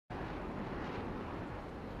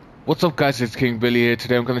What's up guys, it's King Billy here.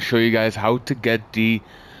 Today I'm going to show you guys how to get the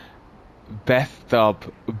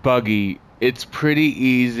bathtub buggy. It's pretty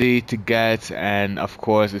easy to get, and of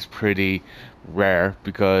course it's pretty rare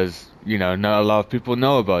because, you know, not a lot of people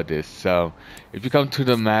know about this. So if you come to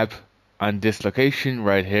the map on this location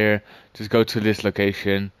right here, just go to this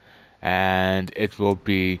location and it will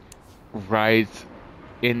be right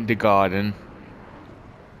in the garden.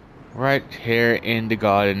 Right here in the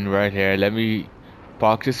garden, right here. Let me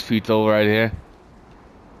park this fetal right here.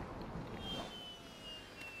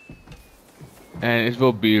 And it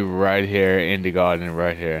will be right here in the garden,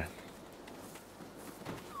 right here.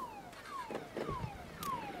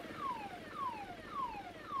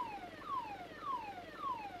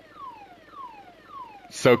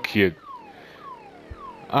 So cute.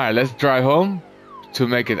 Alright, let's drive home to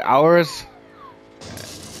make it ours.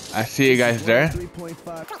 I see you guys there.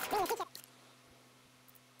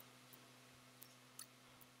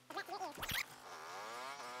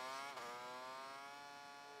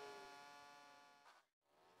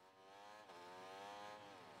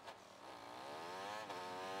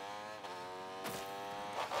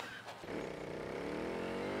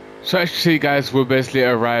 So as you see guys, we basically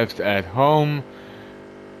arrived at home.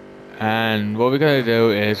 And what we're gonna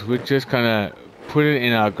do is we're just gonna put it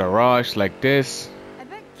in our garage like this. I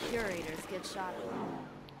bet curators get shot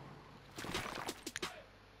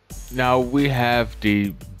at. Now we have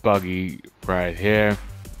the buggy right here.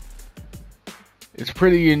 It's a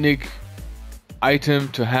pretty unique item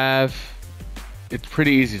to have. It's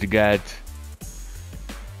pretty easy to get.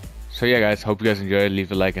 So yeah guys, hope you guys enjoyed.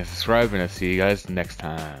 Leave a like and subscribe, and I'll see you guys next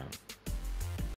time.